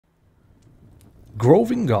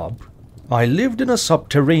Growing up, I lived in a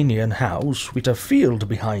subterranean house with a field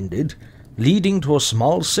behind it, leading to a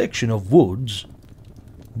small section of woods.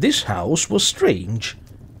 This house was strange,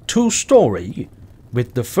 two-story,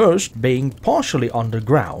 with the first being partially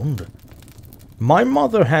underground. My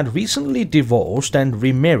mother had recently divorced and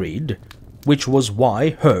remarried, which was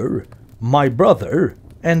why her, my brother,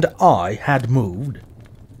 and I had moved.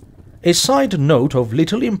 A side note of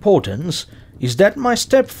little importance is that my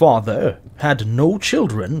stepfather had no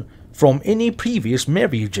children from any previous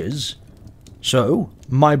marriages, so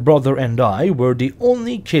my brother and I were the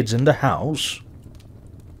only kids in the house.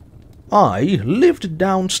 I lived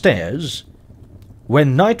downstairs.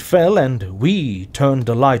 When night fell and we turned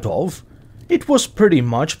the light off, it was pretty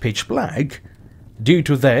much pitch black, due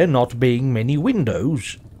to there not being many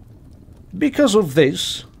windows. Because of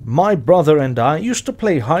this, my brother and I used to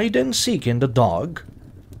play hide and seek in the dark.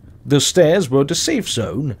 The stairs were the safe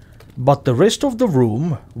zone, but the rest of the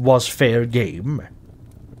room was fair game.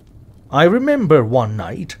 I remember one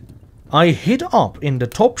night, I hid up in the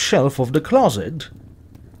top shelf of the closet.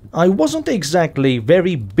 I wasn't exactly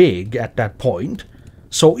very big at that point,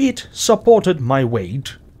 so it supported my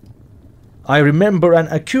weight. I remember an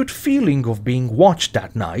acute feeling of being watched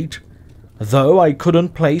that night, though I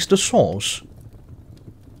couldn't place the source.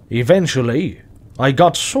 Eventually, I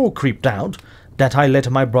got so creeped out that I let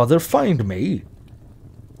my brother find me.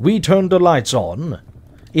 We turned the lights on.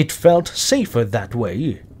 It felt safer that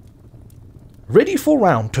way. "Ready for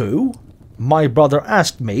round 2? My brother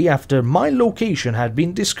asked me after my location had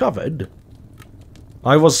been discovered.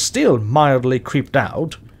 I was still mildly creeped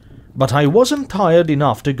out, but I wasn't tired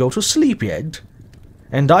enough to go to sleep yet,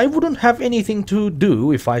 and I wouldn't have anything to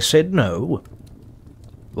do if I said no.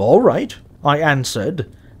 "All right," I answered,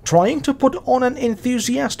 trying to put on an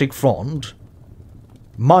enthusiastic front.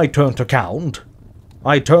 My turn to count.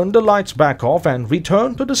 I turned the lights back off and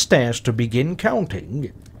returned to the stairs to begin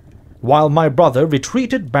counting, while my brother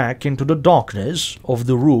retreated back into the darkness of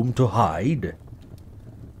the room to hide.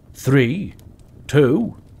 3,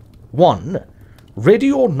 2, 1.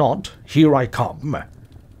 Ready or not, here I come.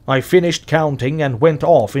 I finished counting and went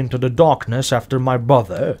off into the darkness after my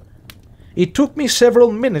brother. It took me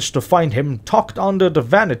several minutes to find him tucked under the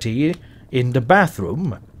vanity in the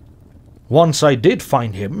bathroom. Once I did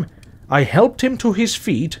find him, I helped him to his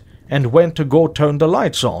feet and went to go turn the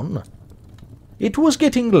lights on. It was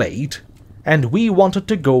getting late, and we wanted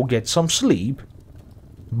to go get some sleep.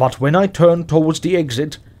 But when I turned towards the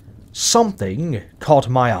exit, something caught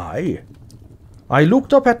my eye. I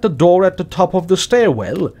looked up at the door at the top of the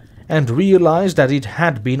stairwell and realized that it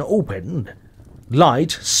had been opened,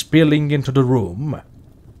 light spilling into the room.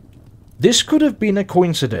 This could have been a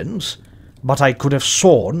coincidence, but I could have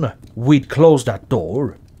sworn we'd closed that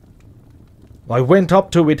door. I went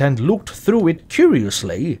up to it and looked through it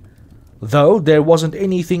curiously, though there wasn't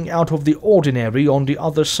anything out of the ordinary on the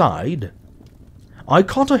other side. I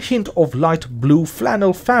caught a hint of light blue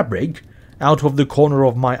flannel fabric out of the corner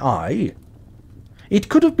of my eye. It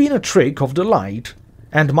could have been a trick of the light,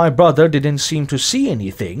 and my brother didn't seem to see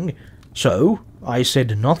anything, so I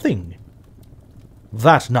said nothing.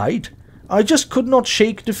 That night, I just could not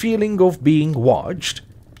shake the feeling of being watched.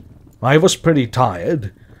 I was pretty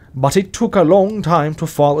tired, but it took a long time to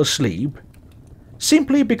fall asleep.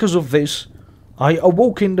 Simply because of this, I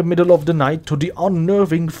awoke in the middle of the night to the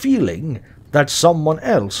unnerving feeling that someone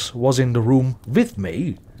else was in the room with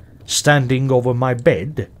me, standing over my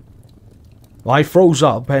bed. I froze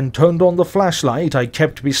up and turned on the flashlight I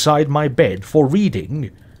kept beside my bed for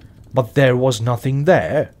reading, but there was nothing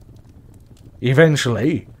there.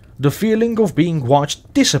 Eventually, the feeling of being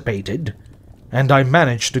watched dissipated, and I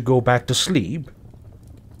managed to go back to sleep.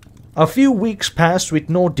 A few weeks passed with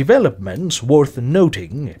no developments worth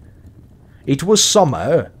noting. It was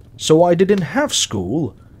summer, so I didn't have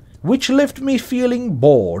school, which left me feeling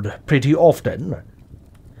bored pretty often.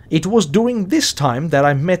 It was during this time that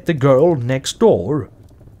I met the girl next door.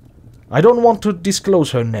 I don't want to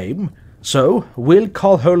disclose her name, so we'll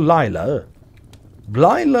call her Lila.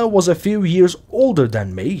 Lila was a few years older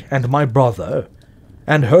than me and my brother,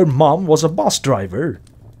 and her mom was a bus driver.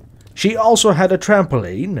 She also had a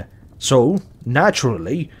trampoline, so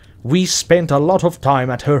naturally we spent a lot of time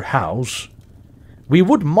at her house. We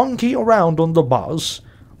would monkey around on the bus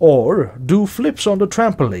or do flips on the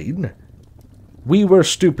trampoline. We were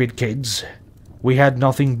stupid kids. We had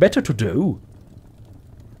nothing better to do.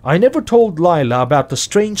 I never told Lila about the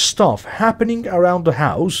strange stuff happening around the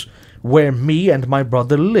house where me and my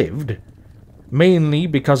brother lived, mainly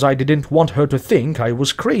because I didn't want her to think I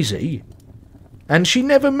was crazy. And she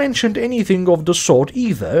never mentioned anything of the sort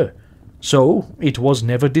either, so it was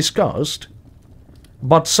never discussed.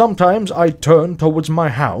 But sometimes I turn towards my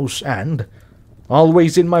house and,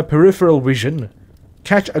 always in my peripheral vision,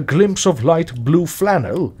 catch a glimpse of light blue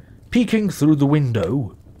flannel peeking through the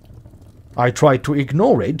window. I try to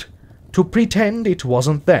ignore it, to pretend it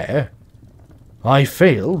wasn't there. I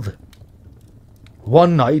failed.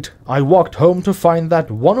 One night I walked home to find that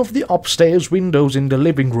one of the upstairs windows in the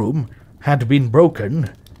living room had been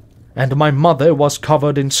broken, and my mother was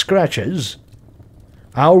covered in scratches.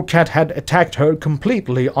 Our cat had attacked her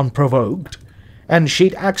completely unprovoked, and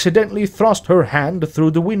she'd accidentally thrust her hand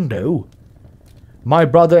through the window. My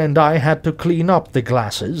brother and I had to clean up the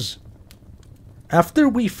glasses. After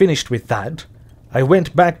we finished with that, I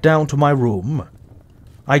went back down to my room.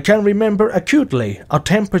 I can remember acutely a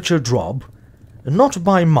temperature drop, not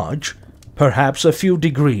by much, perhaps a few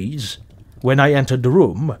degrees, when I entered the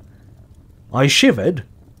room. I shivered,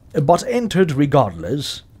 but entered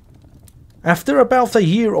regardless. After about a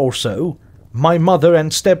year or so, my mother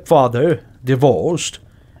and stepfather divorced,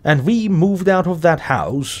 and we moved out of that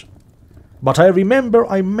house. But I remember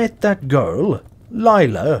I met that girl,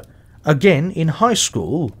 Lila, again in high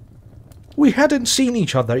school. We hadn't seen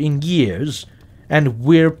each other in years, and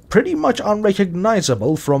we're pretty much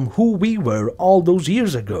unrecognizable from who we were all those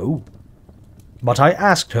years ago. But I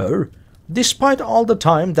asked her, despite all the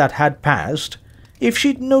time that had passed, if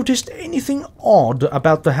she'd noticed anything odd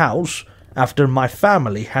about the house after my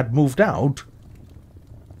family had moved out.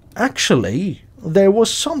 "Actually, there was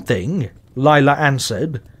something," Lila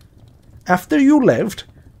answered. "After you left,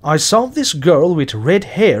 I saw this girl with red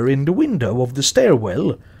hair in the window of the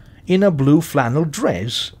stairwell, in a blue flannel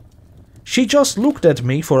dress. She just looked at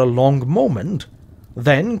me for a long moment,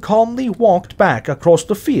 then calmly walked back across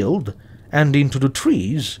the field and into the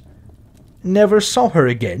trees. Never saw her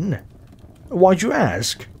again. Why'd you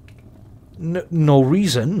ask?" No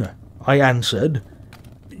reason," I answered.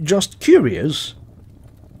 "Just curious."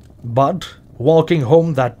 But, walking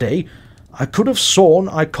home that day, I could have sworn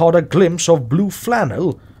I caught a glimpse of blue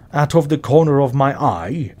flannel out of the corner of my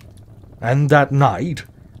eye. And that night,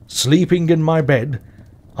 sleeping in my bed,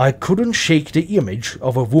 I couldn't shake the image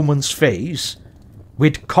of a woman's face,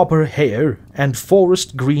 with copper hair and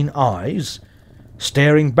forest green eyes,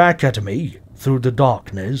 staring back at me through the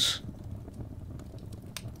darkness.